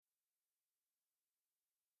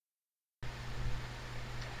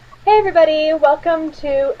Hey everybody, welcome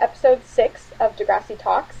to episode 6 of Degrassi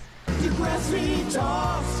Talks. Degrassi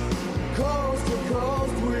Talks, coast to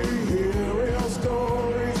coast, we hear real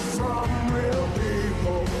stories from real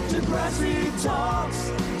people. Degrassi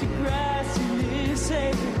Talks, Degrassi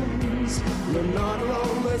listens. We're not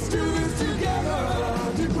alone, let's do this together.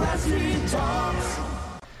 Degrassi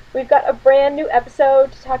Talks. We've got a brand new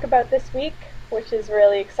episode to talk about this week, which is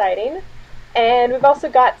really exciting. And we've also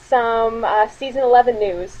got some Season 11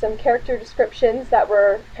 news, some character descriptions that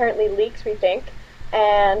were apparently leaked, we think.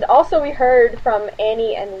 And also we heard from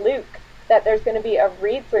Annie and Luke that there's going to be a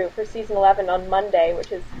read-through for Season 11 on Monday,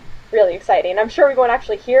 which is really exciting. I'm sure we won't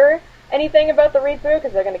actually hear anything about the read-through,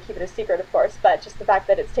 because they're going to keep it a secret, of course, but just the fact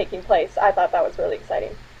that it's taking place, I thought that was really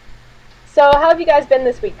exciting. So how have you guys been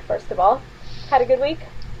this week, first of all? Had a good week?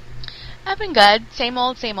 I've been good. Same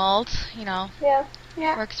old, you know.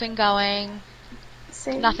 Yeah. Work's been going.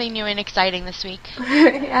 Same. Nothing new and exciting this week.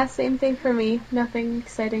 Yeah, same thing for me. Nothing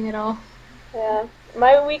exciting at all. Yeah.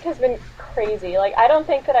 My week has been crazy. I don't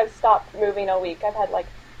think that I've stopped moving all week. I've had,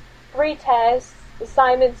 3 tests,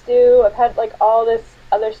 assignments due, I've had, all this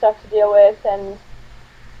other stuff to deal with, and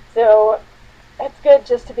so it's good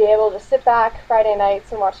just to be able to sit back Friday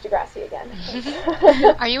nights and watch Degrassi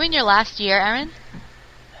again. Are you in your last year, Erin?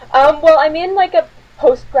 Well, I'm in, a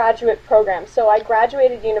postgraduate program, so I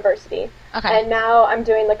graduated university. Okay. And now I'm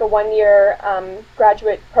doing, a 1-year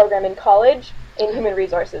graduate program in college in human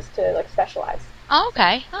resources to, specialize. Oh,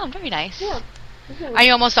 okay. Oh, very nice. Yeah. Mm-hmm. Are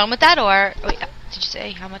you almost done with that, or wait, did you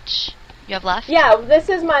say how much you have left? Yeah, this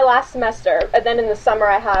is my last semester, and then in the summer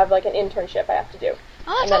I have, an internship I have to do.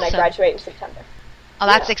 Oh, that's and then awesome. I graduate in September. Oh,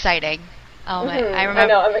 that's Yeah. exciting. Oh, my, Mm-hmm. I remember.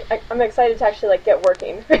 I know, I'm excited to actually, get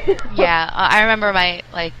working. Yeah, I remember my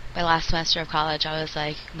last semester of college. I was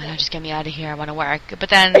like, oh my God, just get me out of here. I want to work. But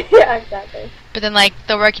then, Yeah, exactly.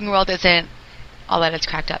 the working world isn't all that it's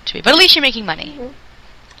cracked up to be. But at least you're making money. Mm-hmm.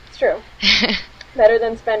 It's true. Better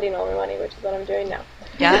than spending all my money, which is what I'm doing now.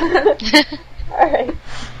 Yeah. Alright.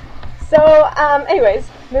 So, anyways,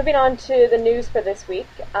 moving on to the news for this week.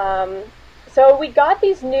 So we got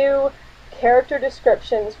these new character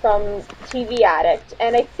descriptions from TV Addict,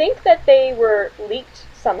 and I think that they were leaked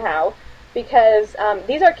somehow, because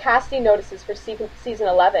these are casting notices for season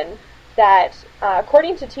 11 that,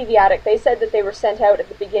 according to TV Addict, they said that they were sent out at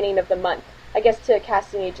the beginning of the month, I guess to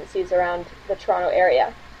casting agencies around the Toronto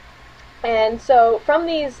area. And so from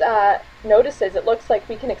these notices, it looks like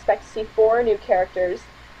we can expect to see 4 new characters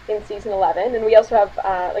in season 11, and we also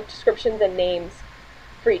have descriptions and names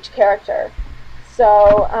for each character.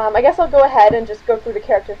 So I guess I'll go ahead and just go through the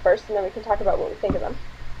character first, and then we can talk about what we think of them.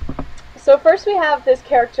 So first we have this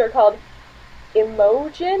character called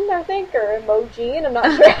Imogen, I think, or Emojin. I'm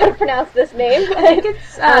not sure how to pronounce this name. I think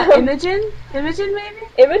it's Imogen? Imogen, maybe?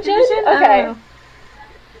 Imogen? I Okay. don't know.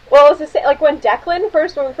 Well, it's the same,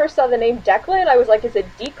 when we first saw the name Declan, I was like, is it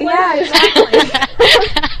Declan? Yeah, exactly.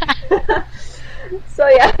 So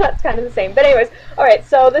yeah, that's kind of the same. But anyways, alright,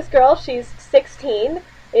 so this girl, she's 16.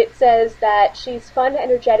 It says that she's fun,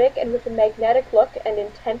 energetic, and with a magnetic look and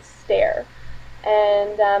intense stare.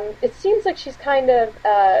 And it seems like she's kind of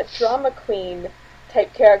a drama queen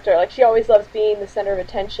type character. She always loves being the center of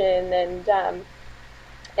attention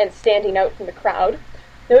and standing out from the crowd.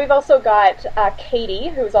 Then we've also got Katie,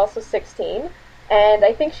 who's also 16. And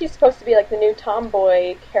I think she's supposed to be the new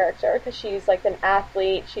tomboy character, because she's an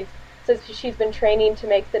athlete. Says she's been training to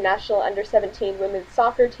make the national under-17 women's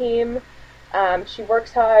soccer team. She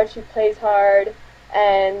works hard, she plays hard,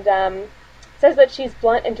 and says that she's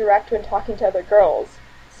blunt and direct when talking to other girls.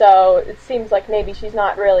 So it seems like maybe she's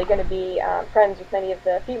not really going to be friends with many of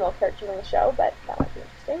the female characters on the show, but that might be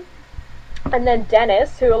interesting. And then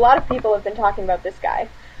Dennis, who a lot of people have been talking about this guy,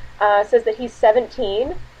 says that he's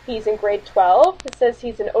 17, he's in grade 12. It says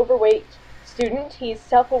he's an overweight student, he's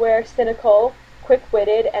self-aware, cynical,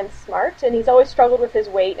 quick-witted, and smart, and he's always struggled with his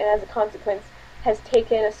weight, and as a consequence has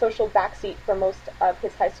taken a social backseat for most of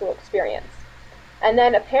his high school experience. And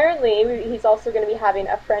then apparently he's also going to be having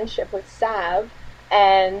a friendship with Sav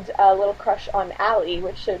and a little crush on Allie,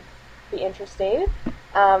 which should be interesting.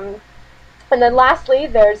 And then lastly,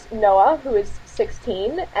 there's Noah, who is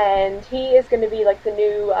 16, and he is going to be the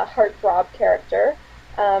new heartthrob character.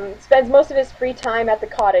 Spends most of his free time at the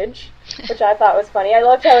cottage, which I thought was funny. I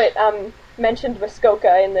loved how it mentioned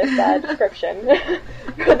Muskoka in this description.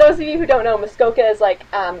 For those of you who don't know, Muskoka is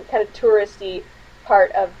kind of touristy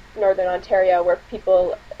part of northern Ontario where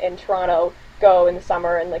people in Toronto go in the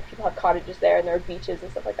summer, and people have cottages there, and there are beaches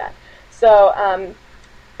and stuff like that. So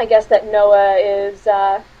I guess that Noah is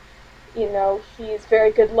he's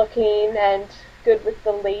very good looking and good with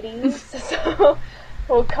the ladies. So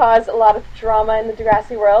will cause a lot of drama in the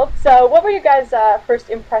Degrassi world. So, what were your guys' first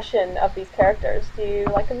impression of these characters? Do you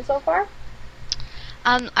like them so far?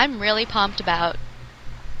 I'm really pumped about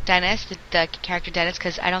Dennis, the character Dennis,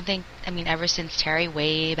 because I don't think, ever since Terry,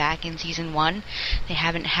 way back in season 1, they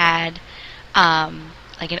haven't had,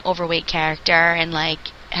 like, an overweight character and, like,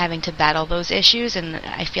 having to battle those issues, and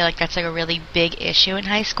I feel like that's, like, a really big issue in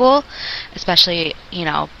high school, especially,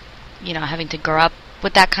 having to grow up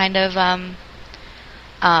with that kind of,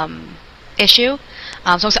 issue.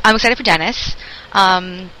 So I'm excited for Dennis.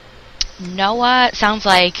 Noah sounds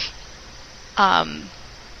like oh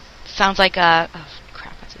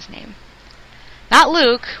crap, what's his name? Not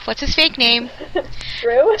Luke. What's his fake name?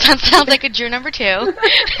 Drew? Sounds like a Drew number 2.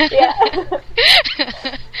 Yeah.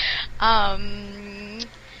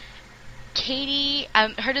 Katie,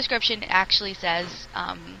 her description actually says,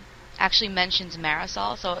 actually mentions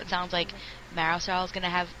Marisol, so it sounds like Marisol is going to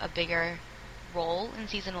have a bigger role in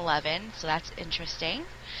season 11, so that's interesting.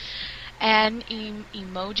 And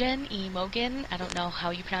Imogen, I don't know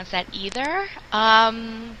how you pronounce that either. I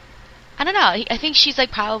don't know. I think she's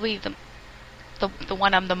like probably the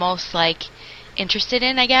one I'm the most like interested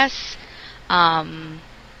in, I guess.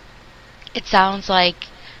 It sounds like,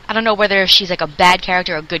 I don't know whether she's like a bad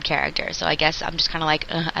character or a good character, so I guess I'm just kind of like,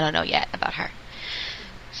 I don't know yet about her.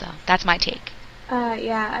 So that's my take.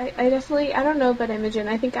 Yeah, I definitely, I don't know about Imogen.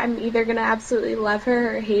 I think I'm either going to absolutely love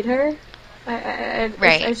her or hate her.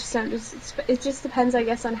 Right. I just don't, it just depends, I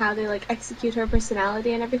guess, on how they, like, execute her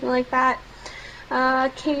personality and everything like that.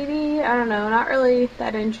 Katie, I don't know, not really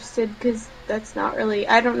that interested, because that's not really,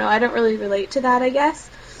 I don't know, I don't really relate to that, I guess.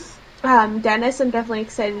 Dennis, I'm definitely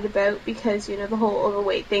excited about, because, the whole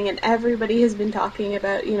overweight thing, and everybody has been talking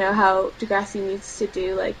about, how Degrassi needs to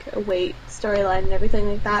do, like, a weight storyline and everything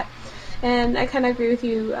like that. And I kind of agree with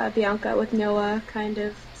you, Bianca, with Noah, kind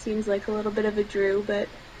of seems like a little bit of a Drew, but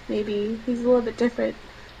maybe he's a little bit different.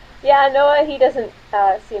 Yeah, Noah, he doesn't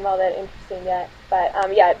seem all that interesting yet. But,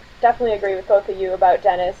 yeah, definitely agree with both of you about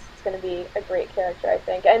Dennis. It's going to be a great character, I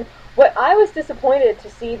think. And what I was disappointed to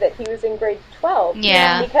see that he was in grade 12.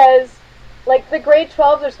 Yeah. Because, like, the grade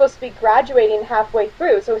 12s are supposed to be graduating halfway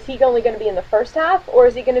through. So is he only going to be in the first half? Or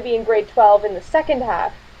is he going to be in grade 12 in the second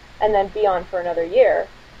half and then be on for another year?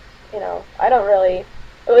 I don't really...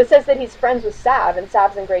 Well, it says that he's friends with Sav, and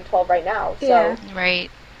Sav's in grade 12 right now. So Yeah. Right.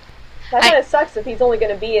 That kind of sucks if he's only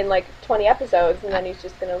going to be in, like, 20 episodes, and then he's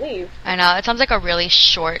just going to leave. I know. It sounds like a really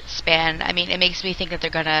short span. It makes me think that they're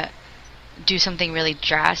going to do something really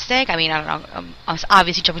drastic. I don't know. I'm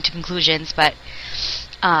obviously jumping to conclusions, but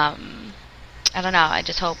I don't know. I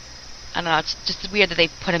just hope... I don't know. It's just weird that they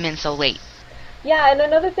put him in so late. Yeah, and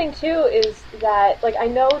another thing, too, is that, like, I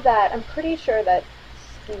know that... I'm pretty sure that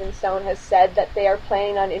Steven Stone has said that they are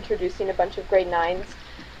planning on introducing a bunch of grade 9s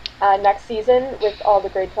next season with all the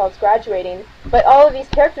grade 12s graduating. But all of these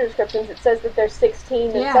character descriptions, it says that they're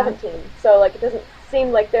 16 and 17. So, like, it doesn't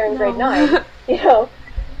seem like they're in grade 9,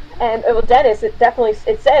 And, well, Dennis, it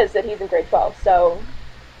says that he's in grade 12. So,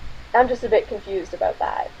 I'm just a bit confused about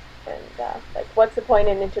that. And, like, what's the point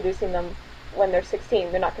in introducing them when they're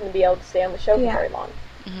 16? They're not going to be able to stay on the show for very long.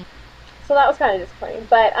 Mm-hmm. So that was kind of disappointing.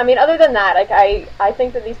 But, other than that, like, I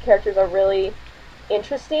think that these characters are really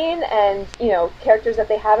interesting and, characters that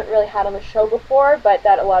they haven't really had on the show before, but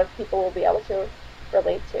that a lot of people will be able to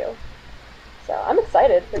relate to. So I'm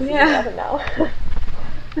excited for season 11 now.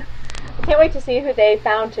 I can't wait to see who they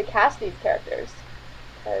found to cast these characters.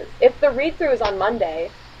 Because if the read-through is on Monday,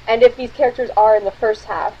 and if these characters are in the first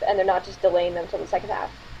half, and they're not just delaying them till the second half,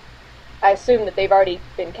 I assume that they've already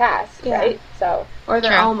been cast, right? So, or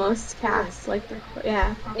they're True. almost cast, like they're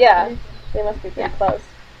yeah, they must be pretty close.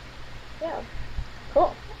 Yeah,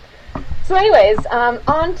 cool. So anyways,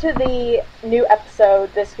 on to the new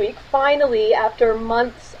episode this week. Finally, after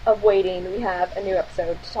months of waiting, we have a new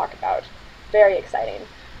episode to talk about. Very exciting.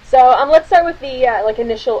 So let's start with the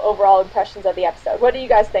initial overall impressions of the episode. What do you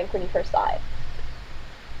guys think when you first saw it?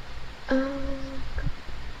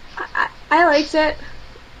 I liked it.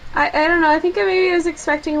 I don't know, I think maybe I was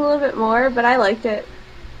expecting a little bit more, but I liked it.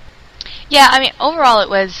 Yeah, overall it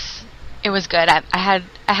was good. I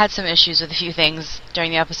had some issues with a few things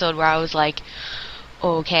during the episode where I was like,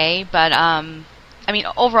 okay, but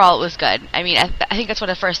overall it was good. I think that's what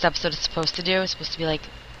a first episode is supposed to do. It's supposed to be like,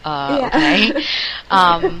 okay.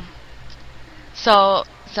 So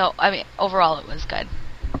overall it was good.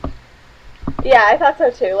 Yeah, I thought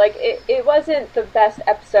so too. Like, it wasn't the best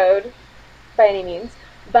episode by any means,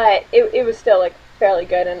 but it was still, like, fairly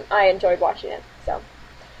good, and I enjoyed watching it,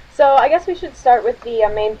 So I guess we should start with the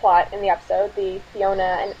main plot in the episode, the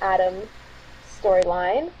Fiona and Adam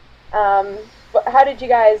storyline. How did you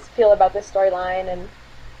guys feel about this storyline, and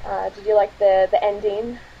Did you like the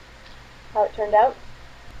ending? How it turned out?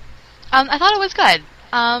 I thought it was good.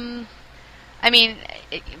 I mean,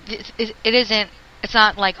 it isn't. It's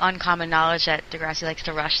not like uncommon knowledge that Degrassi likes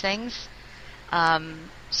to rush things. I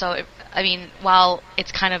mean, while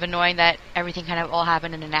it's kind of annoying that everything kind of all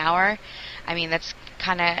happened in an hour, I mean it's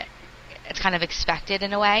kind of expected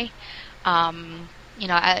in a way.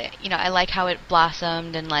 I like how it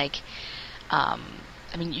blossomed and like.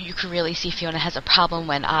 I mean, you could really see Fiona has a problem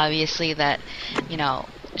when obviously that,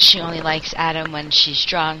 she only likes Adam when she's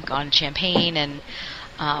drunk on champagne, and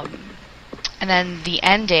then the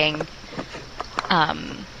ending, I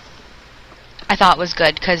thought was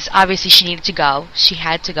good because obviously she needed to go. She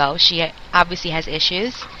had to go. She obviously has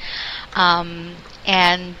issues, and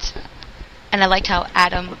I liked how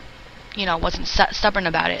Adam, wasn't stubborn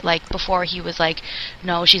about it. Like before, he was like,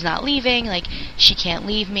 "No, she's not leaving. Like she can't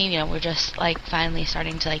leave me. We're just like finally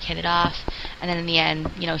starting to like hit it off." And then in the end,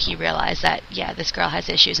 he realized that this girl has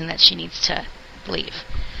issues and that she needs to leave.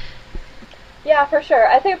 Yeah, for sure.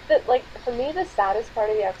 I think that like for me, the saddest part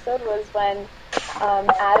of the episode was when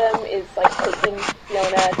Adam is like taking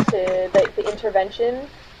Fiona to the intervention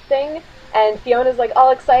thing. And Fiona's like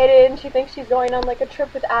all excited, and she thinks she's going on like a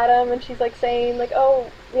trip with Adam, and she's like saying like, oh,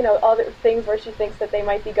 all the things where she thinks that they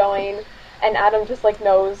might be going, and Adam just like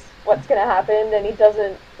knows what's gonna happen, and he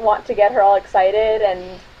doesn't want to get her all excited,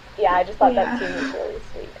 and I just thought that scene was really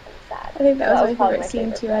sweet and sad. I think that was my probably favorite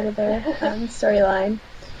scene too part. out of their storyline.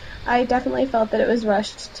 I definitely felt that it was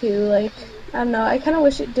rushed too. Like, I don't know, I kind of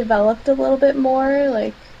wish it developed a little bit more.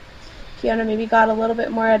 Like, Fiona maybe got a little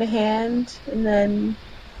bit more out of hand, and then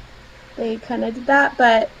they kind of did that,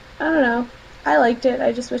 but I don't know. I liked it.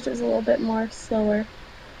 I just wish it was a little bit more slower.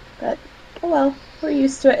 But, oh well, we're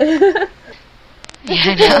used to it. Yeah,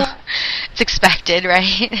 I know. It's expected,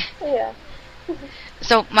 right? Yeah.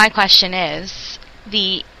 So my question is,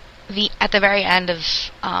 the at the very end of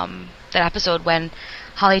that episode when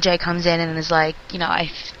Holly J comes in and is like,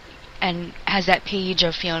 and has that page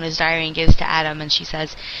of Fiona's diary and gives to Adam, and she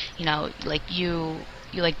says, like you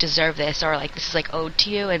like deserve this, or like this is like owed to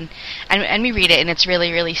you, and we read it and it's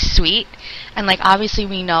really, really sweet, and like obviously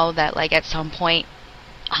we know that like at some point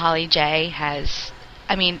Holly J has,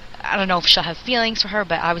 I mean, I don't know if she'll have feelings for her,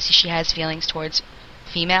 but obviously she has feelings towards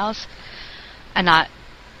females, and not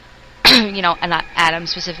and not Adam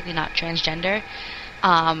specifically, not transgender.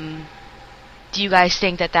 Do you guys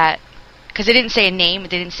think that because it didn't say a name, it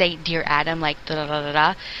didn't say Dear Adam, like da da da da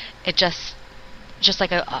da, it just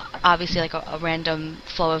like obviously like a random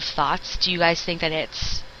flow of thoughts. Do you guys think that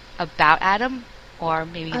it's about Adam, or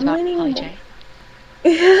maybe it's about Holly J?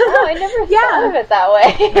 Oh, I never thought of it that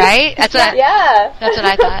way. Right? That's what. That's what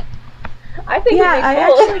I thought. I think. Yeah, it'd be I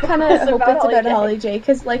cool actually kind of hope it's about J. Holly J,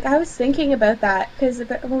 because like I was thinking about that because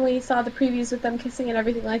when we saw the previews with them kissing and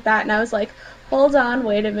everything like that, and I was like, hold on,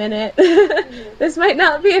 wait a minute, this might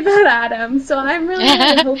not be about Adam. So I'm really,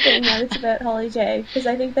 really hoping that it's about Holly J, because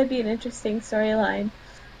I think that'd be an interesting storyline.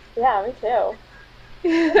 Yeah, me too.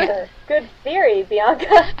 Good theory,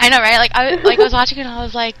 Bianca. I know, right? Like I was watching it and I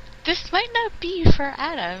was like, this might not be for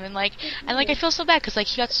Adam, and I feel so bad because like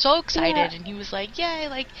he got so excited and he was like, yay,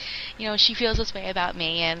 like she feels this way about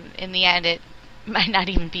me, and in the end it might not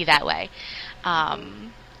even be that way.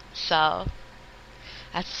 So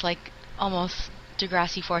that's like almost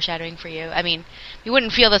Degrassi foreshadowing for you. I mean, you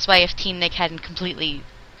wouldn't feel this way if Teen Nick hadn't completely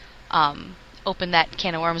opened that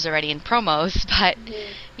can of worms already in promos, but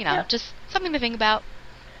just something to think about.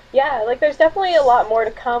 Yeah, like there's definitely a lot more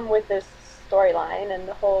to come with this storyline and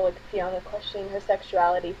the whole like Fiona questioning her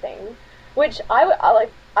sexuality thing, which I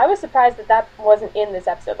was surprised that wasn't in this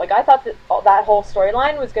episode. Like I thought that whole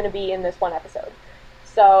storyline was going to be in this one episode.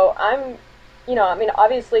 So I'm, I mean,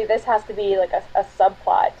 obviously this has to be like a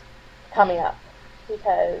subplot coming up,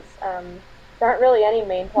 because there aren't really any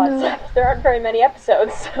main plots. No. There aren't very many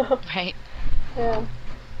episodes. So. Right. Yeah.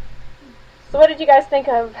 So what did you guys think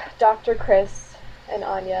of Dr. Chris and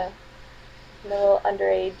Anya? A little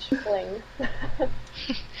underage fling.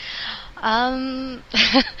 Well,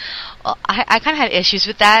 I kind of had issues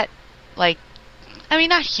with that. Like, I mean,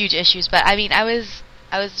 not huge issues, but I mean, I was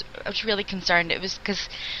really concerned. It was because,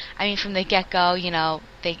 I mean, from the get-go,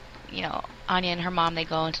 they, Anya and her mom, they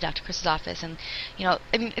go into Dr. Chris's office, and, I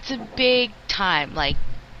mean, it's a big time. Like,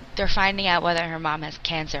 they're finding out whether her mom has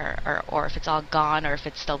cancer, or if it's all gone, or if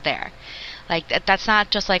it's still there. Like, that's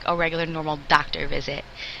not just like a regular, normal doctor visit.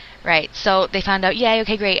 Right, so they found out, yay,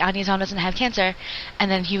 okay, great, Anya's mom doesn't have cancer,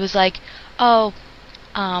 and then he was like, oh,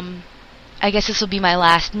 I guess this will be my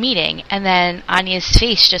last meeting, and then Anya's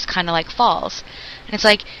face just kind of, like, falls, And it's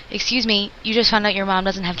like, excuse me, you just found out your mom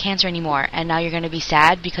doesn't have cancer anymore, and now you're going to be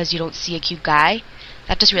sad because you don't see a cute guy?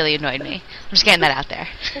 That just really annoyed me. I'm just getting that out there.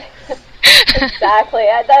 Exactly.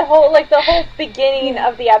 That whole, like, the whole beginning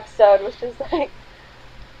of the episode was just, like,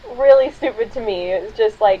 really stupid to me. It was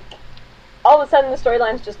just, like, all of a sudden the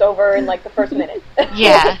storyline's just over in, like, the first minute.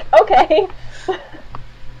 Yeah. Like, okay.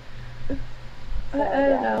 I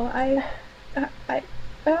don't know. I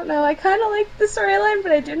don't know. I kind of liked the storyline,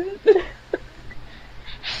 but I didn't.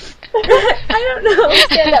 I don't know.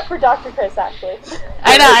 Stand up for Dr. Chris, actually.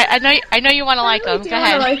 I know you want to like him. I Go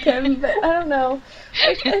ahead. like him, but I don't know.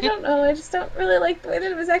 I don't know. I just don't really like the way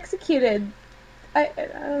that it was executed. I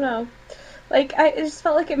don't know. Like, it just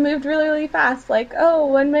felt like it moved really, really fast. Like, oh,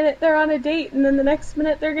 1 minute they're on a date, and then the next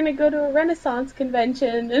minute they're gonna go to a Renaissance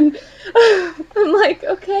convention, and I'm like,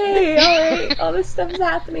 okay, alright, all this stuff is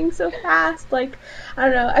happening so fast. Like, I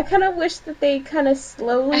don't know, I kind of wish that they kind of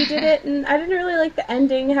slowly did it, and I didn't really like the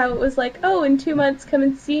ending, how it was like, oh, in 2 months come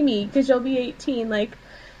and see me, because you'll be 18. Like,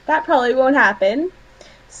 that probably won't happen.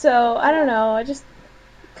 So, I don't know, I just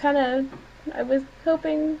I was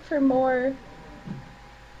hoping for more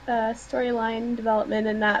storyline development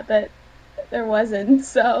in that, but there wasn't,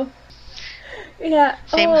 so yeah.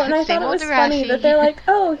 And I thought it was funny that they're like,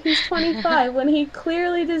 oh, he's 25, when he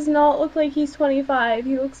clearly does not look like he's 25.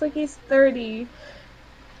 He looks like he's 30.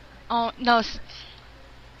 Oh, no.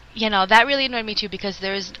 That really annoyed me too, because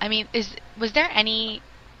was there any,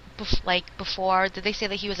 before, did they say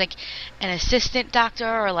that he was like an assistant doctor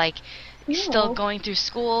or like still going through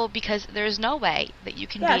school? Because there's no way that you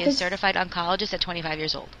can be a certified oncologist at 25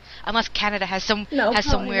 years old, unless Canada has some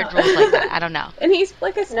weird rules like that. I don't know. And he's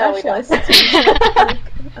like a specialist. I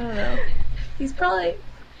don't know. He's probably.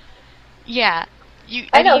 Yeah.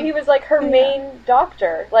 I know, he was like her main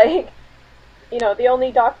doctor. Like, the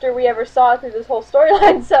only doctor we ever saw through this whole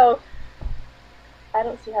storyline. So I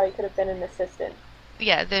don't see how he could have been an assistant.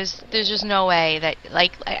 Yeah, there's just no way that,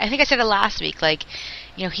 like, I think I said it last week, like,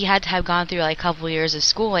 he had to have gone through like a couple years of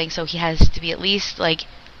schooling, so he has to be at least like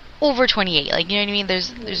over 28. Like, you know what I mean?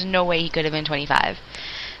 There's no way he could have been 25.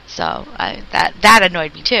 So that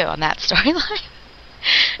annoyed me too on that storyline.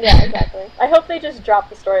 Yeah, exactly. I hope they just drop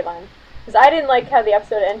the storyline, because I didn't like how the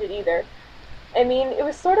episode ended either. I mean, it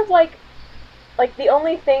was sort of like the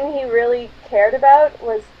only thing he really cared about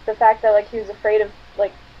was the fact that like he was afraid of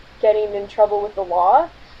like getting in trouble with the law.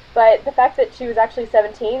 But the fact that she was actually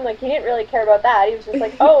 17, like, he didn't really care about that. He was just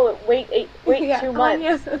like, oh, wait 2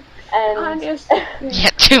 months. Anya. Yeah,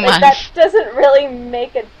 2 months. That doesn't really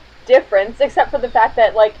make a difference, except for the fact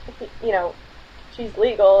that, like, she's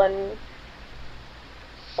legal and,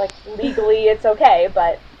 like, legally it's okay,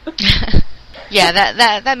 but... Yeah,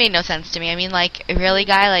 that made no sense to me. I mean, like, really,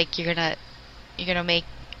 guy, like, you're gonna make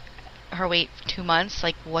her wait 2 months?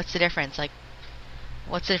 Like, what's the difference? Like,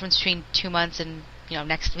 what's the difference between 2 months and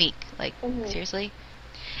next week? Like, seriously?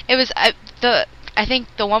 It was, I think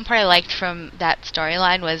the one part I liked from that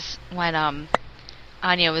storyline was when,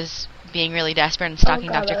 Anya was being really desperate and stalking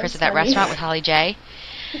Dr. Chris at that restaurant with Holly J.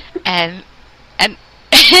 And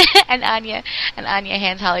Anya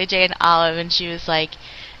hands Holly J an olive, and she was like,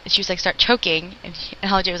 start choking, and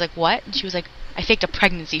Holly J was like, what? And she was like, I faked a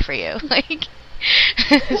pregnancy for you. Like,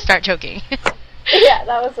 start choking. Yeah,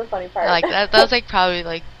 that was the funny part. Like that was like probably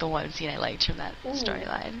like the one scene I liked from that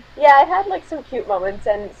storyline. Yeah, it had like some cute moments,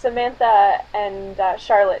 and Samantha and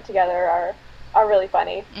Charlotte together are really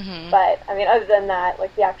funny. Mm-hmm. But I mean, other than that,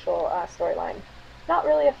 like the actual storyline, not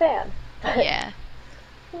really a fan. Yeah.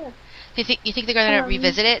 You think they're gonna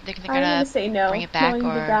revisit it? They're gonna say no. Bring it back, knowing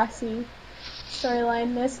or Degrassi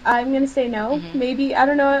storyline? I'm gonna say no. Mm-hmm. Maybe, I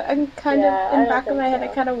don't know. I'm kind of in the back of my head. I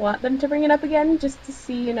kind of want them to bring it up again, just to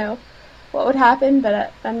see, what would happen,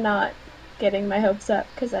 but I'm not getting my hopes up,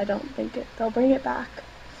 because I don't think they'll bring it back.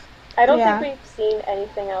 I don't think we've seen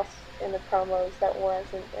anything else in the promos that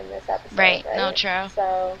wasn't in this episode. Right? No, true.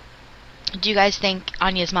 So, do you guys think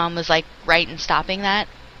Anya's mom was like right in stopping that?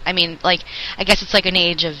 I mean, like, I guess it's like an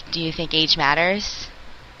age of, do you think age matters?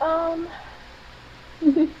 I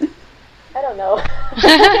don't know.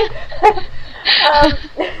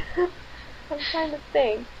 I'm trying to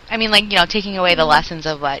think. I mean, like, taking away the lessons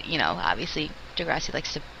of what, obviously Degrassi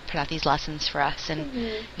likes to put out these lessons for us, and,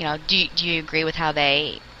 do you agree with how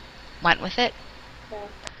they went with it? Yeah.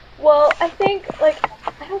 Well, I think, I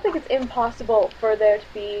don't think it's impossible for there to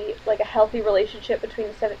be, a healthy relationship between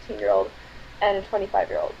a 17-year-old and a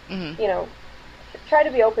 25-year-old. Mm-hmm. Try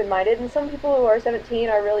to be open-minded, and some people who are 17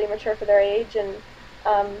 are really mature for their age, and,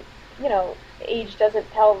 age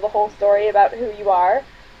doesn't tell the whole story about who you are,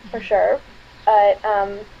 for sure. But,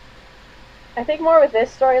 I think more with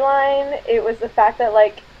this storyline, it was the fact that,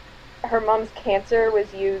 her mom's cancer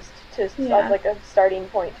was used to Yeah. as like a starting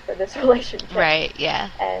point for this relationship. Right, yeah.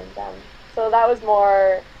 And so that was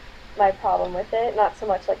more my problem with it, not so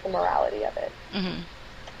much like the morality of it. Mhm.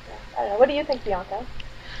 I don't know. What do you think, Bianca?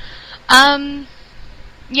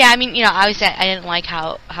 Yeah, I mean, obviously I didn't like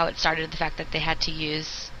how it started, the fact that they had to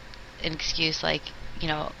use an excuse like,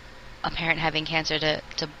 a parent having cancer to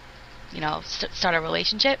start a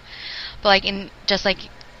relationship. But like in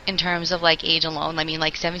terms of like age alone, I mean,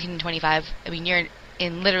 like 17 and 25, I mean, you're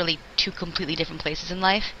in literally two completely different places in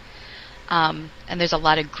life. And there's a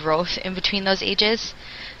lot of growth in between those ages.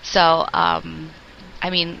 So, I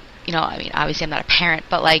mean, obviously I'm not a parent,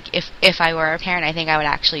 but like if I were a parent, I think I would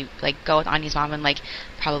actually like go with Anya's mom and like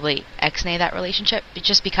probably ex-nay that relationship,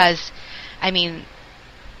 just because, I mean,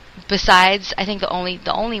 besides, I think the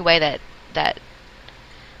only way that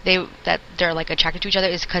they're like attracted to each other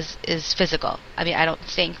is physical. I mean, I don't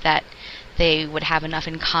think that they would have enough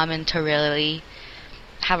in common to really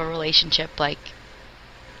have a relationship, like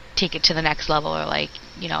take it to the next level, or like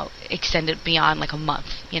extend it beyond like a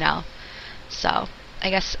month. So I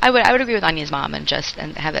guess I would agree with Anya's mom and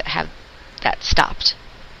have that stopped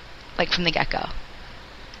like from the get-go.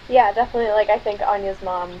 Yeah, definitely. Like, I think Anya's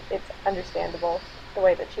mom, it's understandable the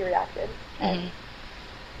way that she reacted. And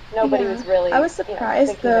nobody was really. I was surprised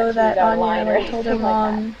thinking though that, that she was out of line or Anya told her anything like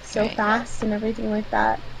mom that. so Right. fast and everything like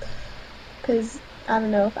that. Because I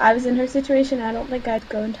don't know, if I was in her situation, I don't think I'd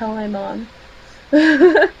go and tell my mom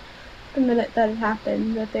the minute that it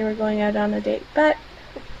happened that they were going out on a date. But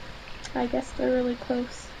I guess they're really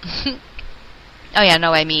close. Oh yeah,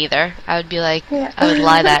 no way, me either. I would be like, Yeah. I would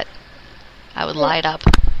lie it up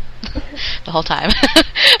the whole time.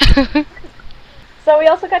 So we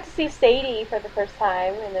also got to see Sadie for the first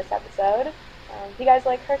time in this episode. Do you guys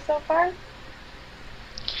like her so far?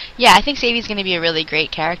 Yeah, I think Sadie's going to be a really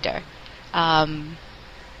great character. I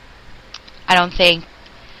don't think,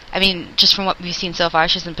 I mean, just from what we've seen so far,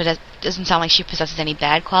 she doesn't sound like she possesses any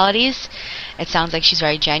bad qualities. It sounds like she's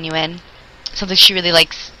very genuine. Sounds like she really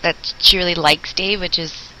likes Dave, which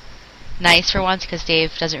is nice for once, because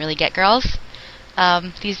Dave doesn't really get girls.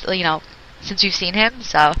 Since we've seen him,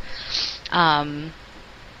 so I'm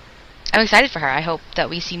excited for her. I hope that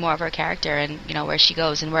we see more of her character and where she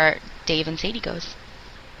goes and where Dave and Sadie goes.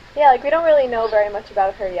 Yeah, like, we don't really know very much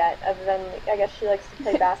about her yet, other than, I guess she likes to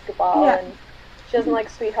play basketball, Yeah. and she doesn't like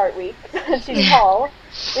Sweetheart Week. She's tall.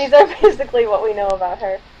 These are basically what we know about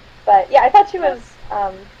her. But, yeah, I thought she was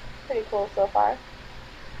pretty cool so far.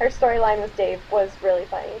 Her storyline with Dave was really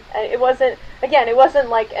funny. And it wasn't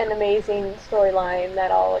like an amazing storyline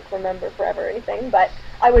that I'll, like, remember forever or anything, but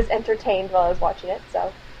I was entertained while I was watching it,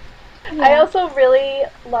 so. Yeah. I also really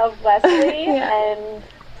love Leslie, Yeah. and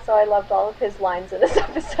so I loved all of his lines in this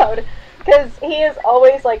episode, because he is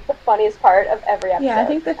always like the funniest part of every episode. Yeah, I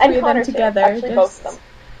think the and three of Connor them too. together Actually, both just of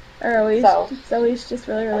them. are always, So. it's always just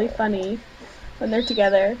really, really funny when they're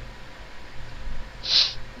together.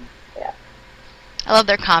 Yeah. I love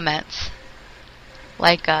their comments.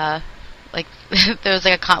 Like there was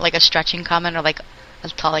like a stretching comment, or like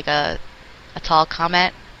a tall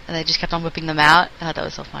comment, and they just kept on whipping them out. I thought that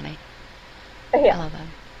was so funny. I Yeah. love them.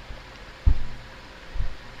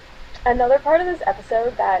 Another part of this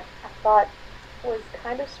episode that I thought was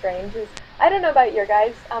kind of strange is, I don't know about your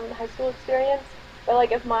guys' high school experience, but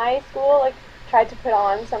like if my school like tried to put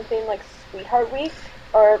on something like Sweetheart Week,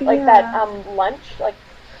 or like Yeah. that lunch like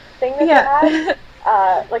thing that Yeah. they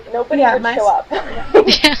had, like nobody Yeah, would my show up.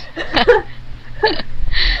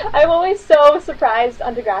 I'm always so surprised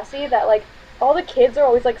on Degrassi that like all the kids are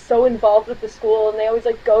always like so involved with the school, and they always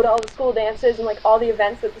like go to all the school dances and like all the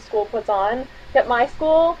events that the school puts on. At my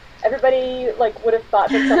school, everybody like would have thought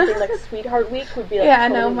that something like Sweetheart Week would be like Yeah,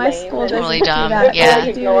 totally no, my lame school and- doesn't Totally do dumb, that. yeah. What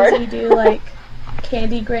we do is we do like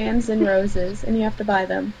candy grams and roses, and you have to buy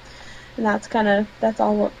them. And that's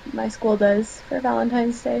all what my school does for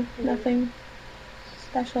Valentine's Day. Mm-hmm. Nothing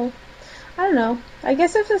special. I don't know. I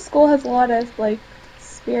guess if the school has a lot of like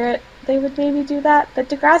spirit, they would maybe do that. But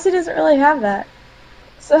Degrassi doesn't really have that.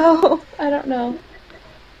 So I don't know.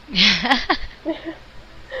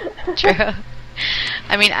 True.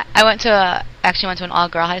 I mean, I went to an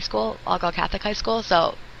all-girl high school, all-girl Catholic high school,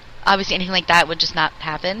 so obviously anything like that would just not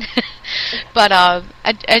happen. But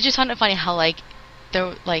I just found it funny how like there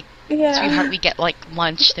were, like Yeah. Sweetheart, we get like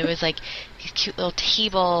lunch. There was like these cute little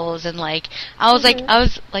tables, and like I was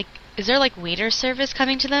like, is there like waiter service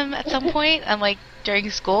coming to them at some point? And like during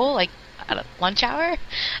school, like at a lunch hour. I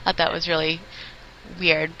thought that was really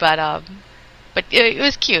weird, but it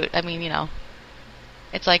was cute. I mean,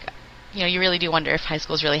 it's like, you really do wonder if high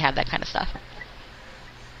schools really have that kind of stuff.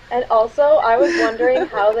 And also, I was wondering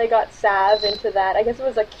how they got Sav into that. I guess it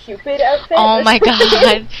was a Cupid outfit. Oh my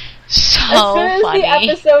god. So As soon as funny. the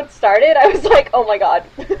episode started, I was like, oh my god.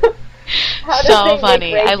 How does So they make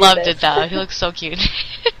funny. Ray I do loved this? it though. He looks so cute.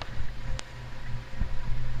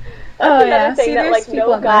 That's Oh, another yeah. thing See, that, there's like, people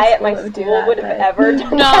no at my guy at school my that would do school that, would have but- ever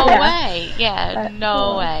done No that. way. Yeah, But,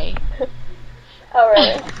 no yeah. way. Oh,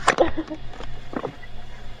 really?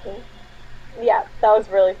 Yeah, that was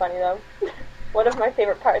really funny, though. One of my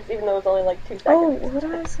favorite parts, even though it was only like 2 seconds. Oh, what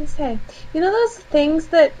I was gonna say? You know those things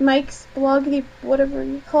that Mike's bloggy, whatever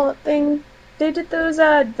you call it thing? They did those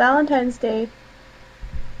Valentine's Day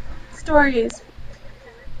stories.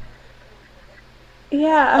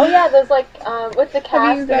 Yeah. Oh yeah, there's like with the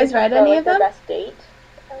cast. you guys and they talk read about, any like, of their them? Best date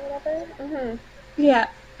or whatever. Mhm. Yeah.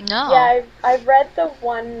 No. Yeah, I've read the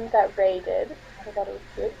one that Ray did. I thought it was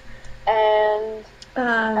cute. And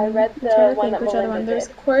I read I'm the trying to one think that which other Melinda one. There's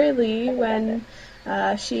did. Corey Lee think when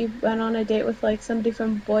she went on a date with like somebody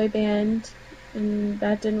from boy band, and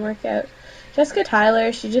that didn't work out. Jessica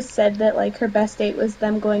Tyler, she just said that like her best date was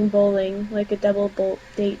them going bowling, like a double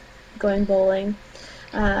date going bowling.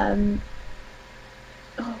 Oh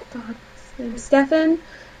God, what's his name? Stefan.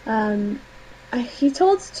 He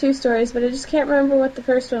told 2 stories, but I just can't remember what the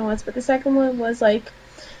first one was. But the second one was like,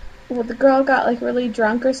 well, the girl got like really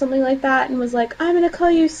drunk or something like that, and was like, "I'm gonna call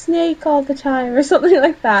you Snake all the time" or something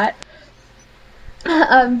like that.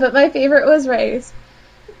 But my favorite was Ray's,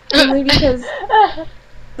 only because,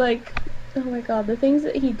 like, oh my God, the things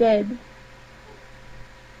that he did.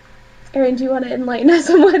 Erin, do you want to enlighten us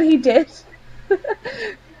on what he did?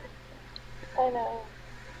 I know.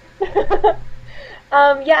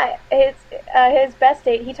 Yeah, his best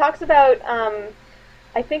date. He talks about.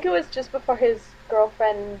 I think it was just before his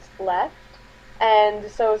girlfriend left,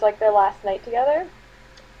 and so it was like their last night together,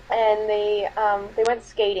 and they went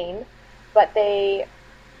skating, but they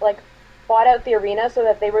like bought out the arena so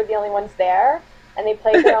that they were the only ones there, and they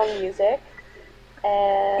played their own music.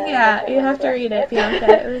 And I Yeah, can't you remember have the to rest read of it,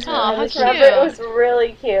 Bianca. It was Aw, I really just how remember it cute. was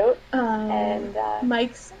really cute. Um, And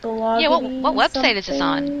Mike's blog. Yeah, what website is this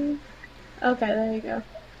on? Okay, there you go.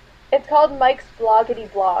 it's called Mike's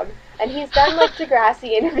Bloggity Blog, and he's done like Degrassi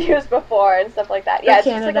interviews before and stuff like that. Yeah, it's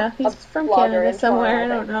Canada. just like a He's from blogger Canada in somewhere.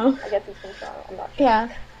 Toronto, I don't know. I guess he's from Toronto. I'm not sure.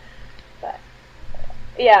 Yeah. But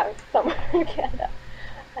yeah, somewhere in Canada.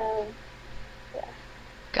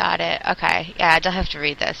 Got it. Okay. Yeah, I'll have to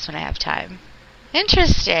read this when I have time.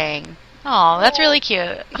 Interesting. Oh, that's really cute.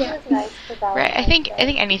 It was nice for Right. I Valentine's think Day.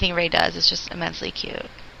 anything Ray does is just immensely cute.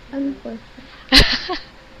 Unfortunately.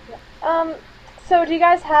 So do you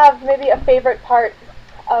guys have maybe a favorite part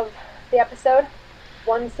of the episode?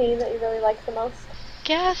 One scene that you really liked the most?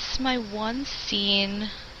 Guess my one scene.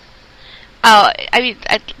 Oh, I mean,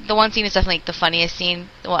 the one scene is definitely the funniest scene.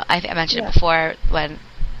 Well, I mentioned it before when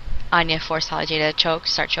Anya forced Holiday to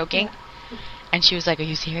start choking, and she was like, "Are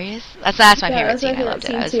you serious?" That's my favorite that's scene. my I loved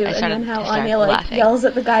it. I scene too. started, And then how I started Anya like laughing. yells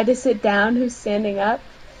at the guy to sit down who's standing up.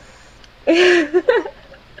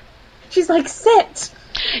 She's like, "Sit."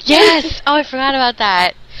 Yes. Oh, I forgot about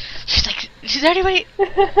that. She's like, "Is there anybody?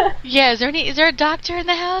 Yeah, is there a doctor in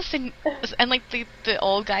the house?" And like the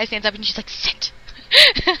old guy stands up and she's like, "Sit."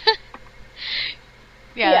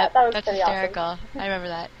 Yeah, that was that's pretty awesome. hysterical. I remember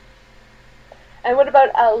that. And what about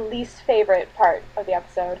a least favorite part of the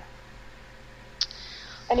episode?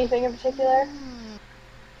 Anything in particular?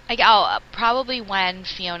 Probably when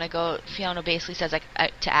Fiona basically says like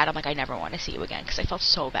to Adam like, "I never want to see you again," because I felt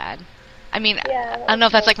so bad. I mean, Yeah, I don't know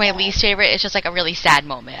if that's so like my sad. least favorite. It's just like a really sad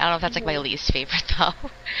moment. I don't know if that's like my least favorite though.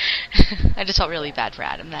 I just felt really bad for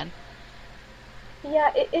Adam then.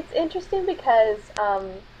 Yeah, it's interesting because,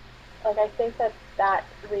 like, I think that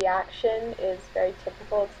reaction is very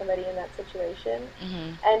typical of somebody in that situation.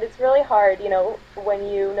 Hmm. And it's really hard, when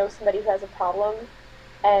you know somebody who has a problem,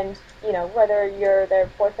 and, whether you're their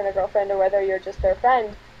boyfriend or girlfriend or whether you're just their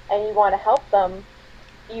friend, and you want to help them,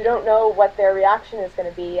 you don't know what their reaction is going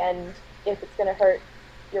to be and if it's going to hurt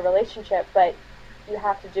your relationship, but you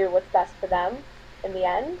have to do what's best for them in the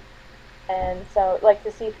end. And so, like,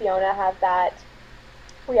 to see Fiona have that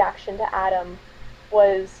reaction to Adam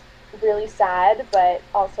was really sad, but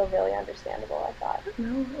also really understandable, I thought.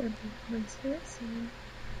 No,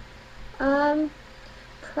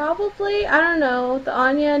 probably, I don't know, the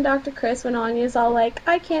Anya and Dr. Chris, when Anya's all like,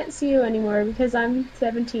 "I can't see you anymore because I'm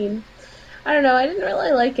 17. I don't know, I didn't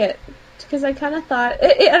really like it, because I kind of thought,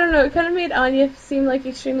 I don't know, it kind of made Anya seem like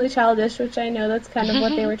extremely childish, which I know that's kind of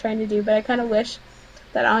what they were trying to do, but I kind of wish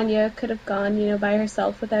that Anya could have gone, by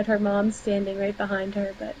herself without her mom standing right behind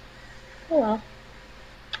her, but oh well.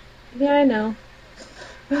 Yeah, I know.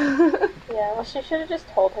 Yeah, well, she should have just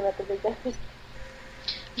told him at the beginning.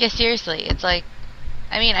 Yeah, seriously, it's like,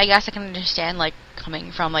 I mean, I guess I can understand, like,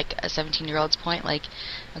 coming from, like, a 17-year-old's point, like,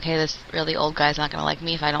 okay, this really old guy's not gonna like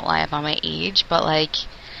me if I don't lie about my age, but, like,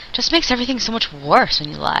 just makes everything so much worse when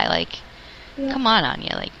you lie, like, come on,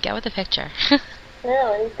 Anya, like, get with the picture.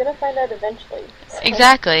 No, and he's gonna find out eventually. So.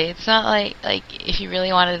 Exactly, it's not like, if you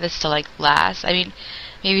really wanted this to, like, last, I mean,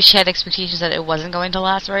 maybe she had expectations that it wasn't going to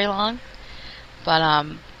last very long, but,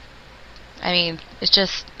 I mean, it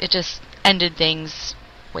just ended things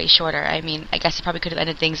way shorter. I mean, I guess it probably could have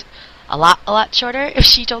ended things a lot shorter if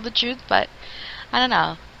she told the truth, but I don't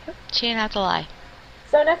know. She didn't have to lie.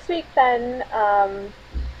 So next week, then,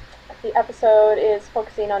 the episode is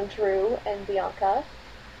focusing on Drew and Bianca.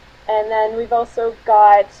 And then we've also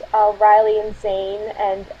got Riley and Zane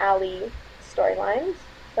and Allie storylines.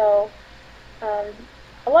 So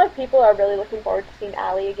a lot of people are really looking forward to seeing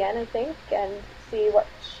Allie again, I think, and see what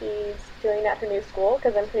she's doing at her new school,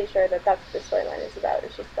 because I'm pretty sure that that's what this storyline is about.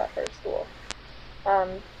 It's just about her school.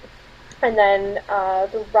 And then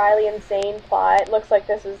the Riley and Zane plot, looks like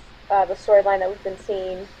this is the storyline that we've been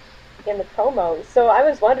seeing in the promos. So I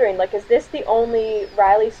was wondering, like, is this the only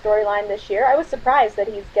Riley storyline this year? I was surprised that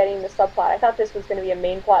he's getting the subplot. I thought this was going to be a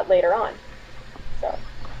main plot later on. So.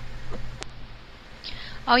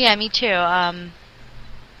 Oh yeah, me too. I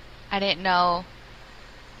didn't know.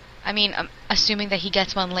 I mean, I'm assuming that he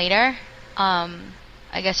gets one later.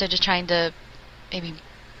 I guess they're just trying to maybe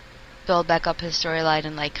build back up his storyline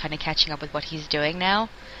and, like, kind of catching up with what he's doing now,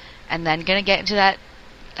 and then gonna get into that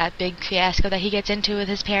big fiasco that he gets into with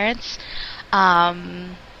his parents.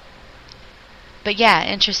 But yeah,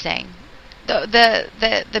 interesting.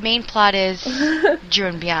 The main plot is Drew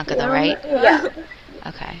and Bianca, though, right? Yeah.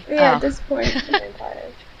 Okay. Yeah, at this point.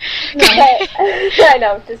 No, I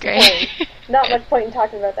know, disappointing. Not much point in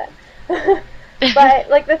talking about that. But,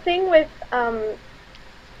 like, the thing with,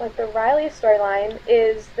 like, the Riley storyline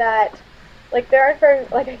is that, like, there aren't very,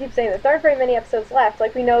 like I keep saying this, there aren't very many episodes left.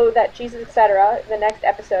 Like, we know that Jesus, Etc., the next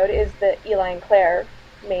episode is the Eli and Claire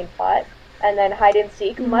main plot, and then Hide and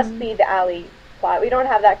Seek must be the Allie plot. We don't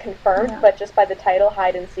have that confirmed, but just by the title,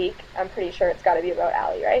 Hide and Seek, I'm pretty sure it's got to be about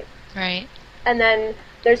Allie, right? Right. And then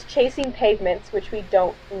there's Chasing Pavements, which we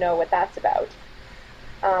don't know what that's about.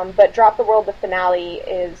 But Drop the World, the finale,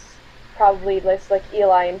 is probably this, like,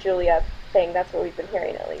 Eli and Julia thing. That's what we've been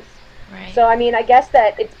hearing, at least. Right. So, I mean, I guess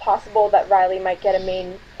that it's possible that Riley might get a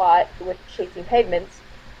main plot with Chasing Pavements,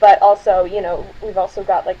 but also, you know, we've also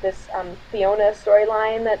got, like, this Fiona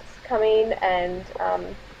storyline that's coming, and,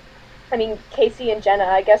 I mean, Casey and Jenna,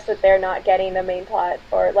 I guess that they're not getting a main plot,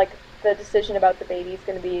 or, like, the decision about the baby is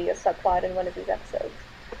going to be a subplot in one of these episodes.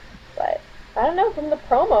 But, I don't know, from the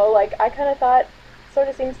promo, like, I kind of thought, sort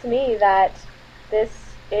of seems to me that this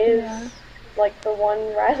is, like, the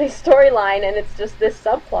one Riley storyline, and it's just this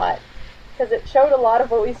subplot. Because it showed a lot of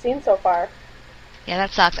what we've seen so far. Yeah,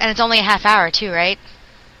 that sucks. And it's only a half hour, too, right?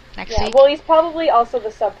 Next week? Well, he's probably also the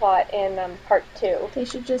subplot in part 2. They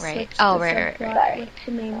should just switch the right. subplot with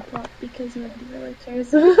the main plot, because nobody really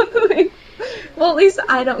cares about the main. Well, at least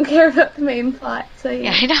I don't care about the main plot, so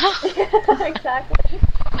yeah. Yeah, I know. Yeah, exactly.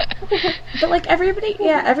 But, like,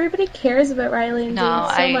 everybody cares about Riley and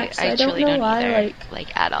James so much, so I don't know why, either,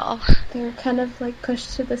 like, at all. They're kind of, like,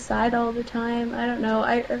 pushed to the side all the time. I don't know.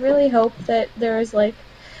 I really hope that there's, like,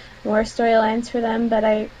 more storylines for them, but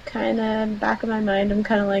I kind of, back of my mind, I'm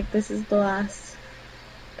kind of like, this is the last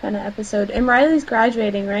kind of episode. And Riley's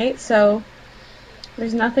graduating, right? So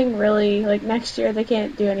there's nothing really, like, next year they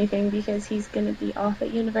can't do anything because he's going to be off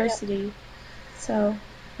at university. Yep. So,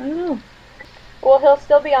 I don't know. Well, he'll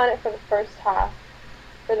still be on it for the first half,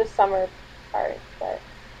 for the summer part, but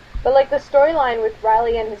like, the storyline with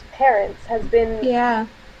Riley and his parents has been,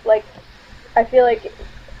 like, I feel like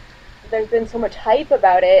there's been so much hype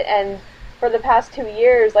about it, and for the past 2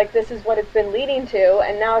 years, like, this is what it's been leading to,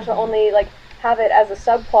 and now to only, like, have it as a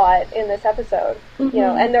subplot in this episode, you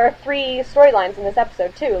know, and there are 3 storylines in this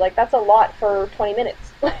episode, too. Like, that's a lot for 20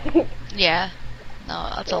 minutes. Yeah.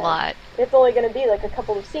 No, that's a lot. It's only going to be, like, a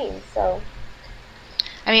couple of scenes, so...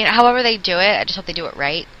 I mean, however they do it, I just hope they do it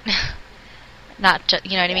right. Not just,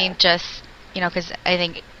 you know what I mean? Just, you know, because I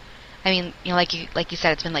think, I mean, you know, like you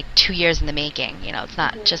said, it's been like 2 years in the making. You know, it's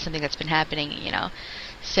not just something that's been happening, you know,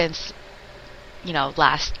 since, you know,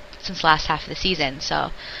 last half of the season.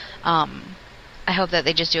 So, I hope that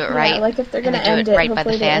they just do it right. Like, if they're gonna end it right by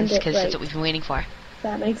hopefully the fans, because that's what we've been waiting for. If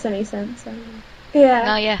that makes any sense. Yeah.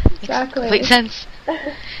 No, yeah. Exactly. Makes complete sense.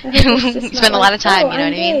 You spend a lot of time, you know what I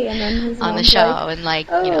mean? mean? And then on the show, and, like,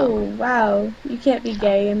 you know. Oh, wow. You can't be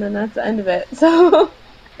gay, and then that's the end of it. So.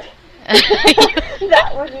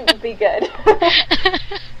 That wouldn't be good.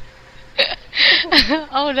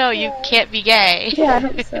 Oh no, you can't be gay. Yeah, I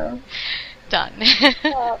hope so. Done.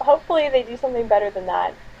 Hopefully they do something better than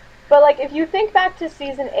that. But, like, if you think back to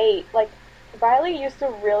season 8, like, Riley used to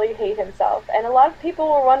really hate himself, and a lot of people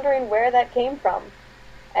were wondering where that came from.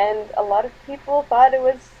 And a lot of people thought it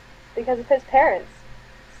was because of his parents.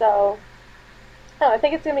 So, I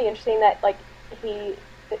think it's going to be interesting that, like, it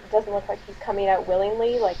doesn't look like he's coming out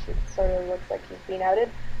willingly, like, it sort of looks like he's being outed.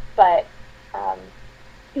 But,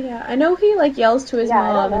 yeah, I know he, like, yells to his Yeah,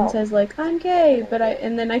 I mom don't and know. says, like, I'm gay,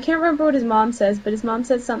 and then I can't remember what his mom says, but his mom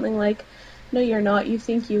says something like, no, you're not, you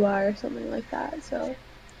think you are, or something like that, so.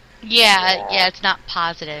 Yeah, it's not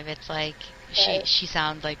positive. It's like Right. she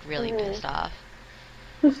sounds like really Mhm. pissed off.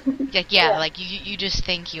 Like Yeah. like you just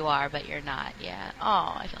think you are, but you're not. Yeah.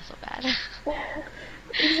 Oh, I feel so bad.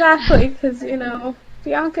 Exactly, because, you know,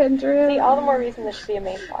 Bianca and Drew. See, all the more reason this should be a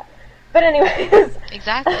main plot. But anyways.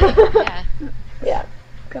 Exactly. Yeah. Yeah.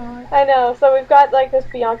 God. I know. So we've got, like, this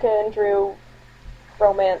Bianca and Drew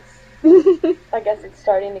romance. I guess it's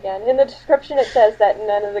starting again. In the description it says that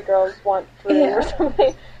none of the girls want Drew Yeah. or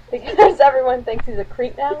something because everyone thinks he's a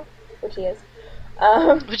creep now, which he is.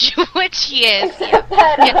 Which he is. Yep.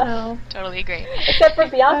 But, Yep. No. Totally agree. except for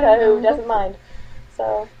Bianca, I don't who know. doesn't mind.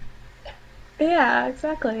 So, Yeah,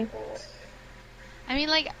 exactly. I mean,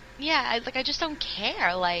 like, yeah, I just don't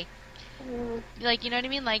care. Like, you know what I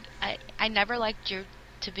mean? Like, I never liked Drew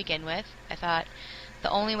to begin with. I thought the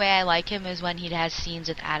only way I like him is when he has scenes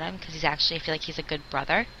with Adam, because I feel like he's a good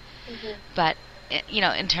brother. But, you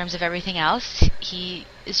know, in terms of everything else, he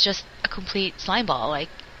is just a complete slimeball. Like,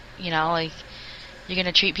 you know, like, you're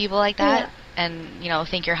gonna treat people like that and, you know,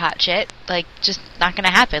 think you're hot shit. Like, just not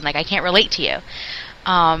gonna happen. Like, I can't relate to you.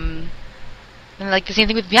 And, like, the same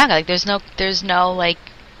thing with Bianca. Like, there's no like,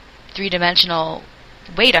 three-dimensional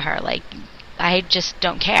way to her. Like, I just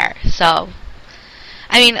don't care. So,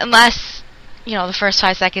 I mean, unless, you know, the first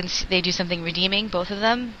 5 seconds they do something redeeming, both of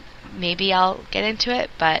them, maybe I'll get into it.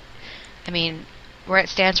 But, I mean, where it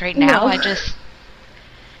stands right now, No.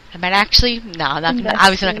 I might actually, no, I'm not,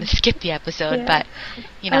 obviously not going to skip the episode, Yeah. but,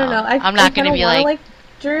 you know, I don't know. I'm not going to be like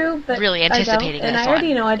Drew, but really anticipating I don't. And this I already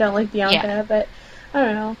one. know I don't like Bianca, Yeah. but I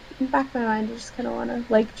don't know. In the back of my mind, I just kind of want to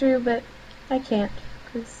like Drew, but I can't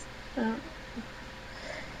because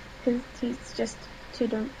he's just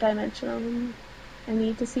two-dimensional. And I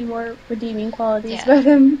need to see more redeeming qualities Yeah. about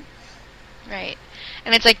him. Right.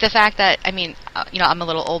 And it's like the fact that, I mean, you know, I'm a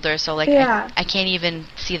little older, so, like, Yeah. I can't even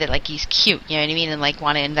see that, like, he's cute, you know what I mean? And, like,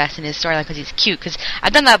 want to invest in his storyline because he's cute. Because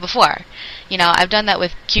I've done that before. You know, I've done that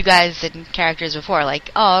with cute guys and characters before. Like,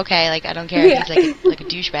 oh, okay, like, I don't care if he's, like a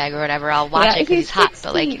douchebag or whatever. I'll watch it because he's hot.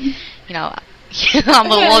 But, like, 16. you know, I'm a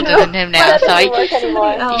little Yeah, I older know. than him now, that so doesn't work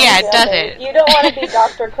anymore. yeah, it doesn't. You don't want to be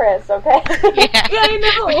Dr. Chris, okay? Yeah. Yeah, I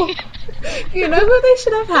know. You know who they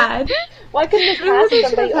should have had? Why couldn't they You know who cast they should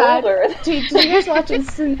somebody have had? older? Do you guys watch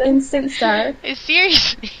Instant Star?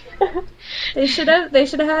 Seriously. They should have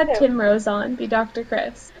had Who? Tim Rose on, be Dr.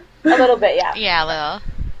 Chris. A little bit, yeah. Yeah, a little.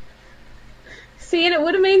 See, and it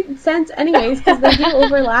would have made sense anyways, because they do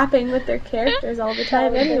overlapping with their characters all the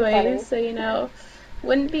time That would've been funny. anyways, so, you know,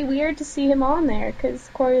 wouldn't be weird to see him on there, because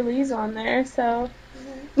Corey Lee's on there, so...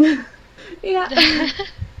 Yeah.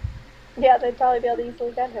 Yeah, they'd probably be able to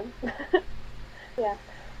easily get him. Yeah.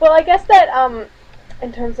 Well, I guess that,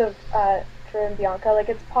 in terms of Drew and Bianca, like,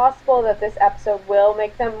 it's possible that this episode will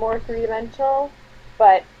make them more three-dimensional,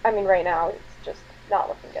 but, I mean, right now, it's just not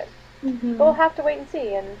looking good. Mhm. But we'll have to wait and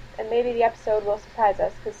see, and maybe the episode will surprise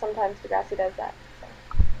us, because sometimes Degrassi does that.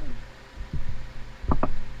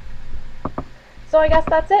 So I guess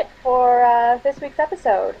that's it for this week's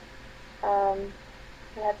episode.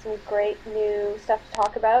 We had some great new stuff to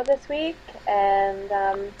talk about this week, and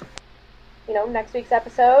you know, next week's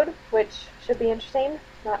episode, which should be interesting.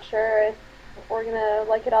 Not sure if we're gonna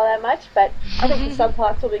like it all that much, but I think the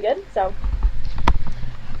subplots will be good. So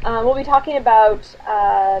we'll be talking about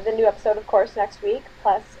the new episode, of course, next week,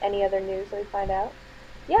 plus any other news that we find out.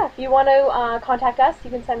 Yeah, if you want to contact us, you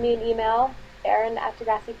can send me an email,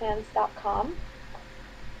 erin@degrassifans.com.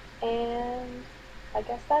 And I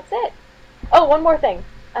guess that's it. Oh, one more thing.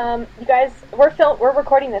 You guys, we're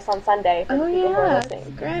recording this on Sunday. For Oh, people who are yeah,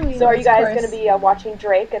 listening. Grammy So are you guys Awards, going to be watching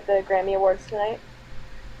Drake at the Grammy Awards tonight?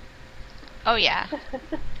 Oh, yeah.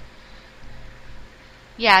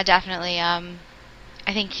 Yeah, definitely. I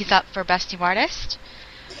think he's up for Best New Artist.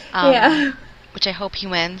 Yeah. Which I hope he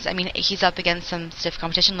wins. I mean, he's up against some stiff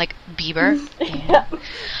competition like Bieber. Yeah.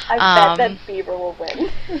 I bet that Bieber will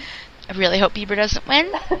win. I really hope Bieber doesn't win.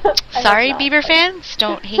 I Sorry, hope not, Bieber but- fans.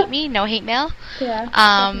 Don't hate me. No hate mail. Yeah,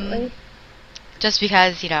 definitely. Just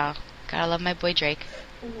because, you know, gotta love my boy Drake.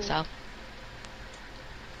 Mhm. So.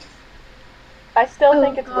 I still Oh,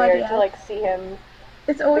 think it's God, weird yeah. to like see him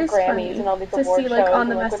It's always Grammys funny and all these to award see like shows on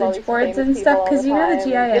the and, like, with all message these boards famous and people stuff all because the you know the time.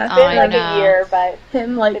 GIF. It's Oh, been I like know. a year, but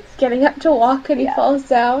Him like it's- getting up to walk and he Yeah. falls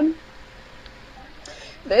down.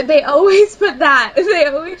 They always put that. They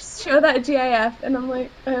always show that GIF, and I'm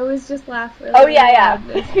like, I always just laugh really, Oh, yeah, really yeah.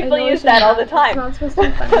 loud. I People know I use that all the shouldn't time. It's not supposed to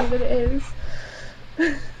be funny, but it is.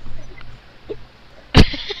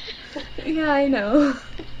 Yeah, I know.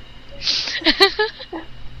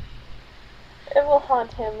 it will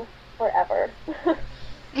haunt him forever.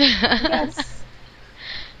 Yes.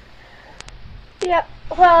 Yep.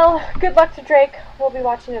 Well, good luck to Drake. We'll be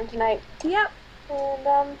watching him tonight. Yep.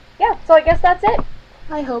 And, yeah, so I guess that's it.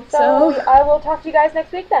 I hope So so. I will talk to you guys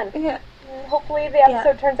next week then. Yeah. And hopefully the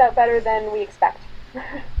episode turns out better than we expect.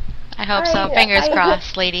 I hope so. I- Fingers I-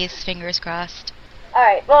 crossed, ladies. Fingers crossed.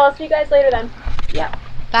 Alright, well, I'll see you guys later then. Yep.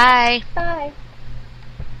 Bye. Bye.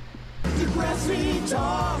 Degrassi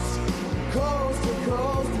Talks, coast to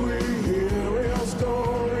coast, we hear real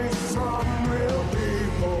stories from real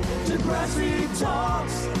people. Degrassi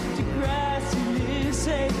Talks, Degrassi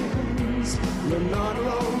listens. We're not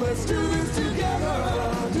alone, let's do this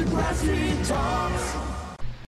together. Degrassi Talks.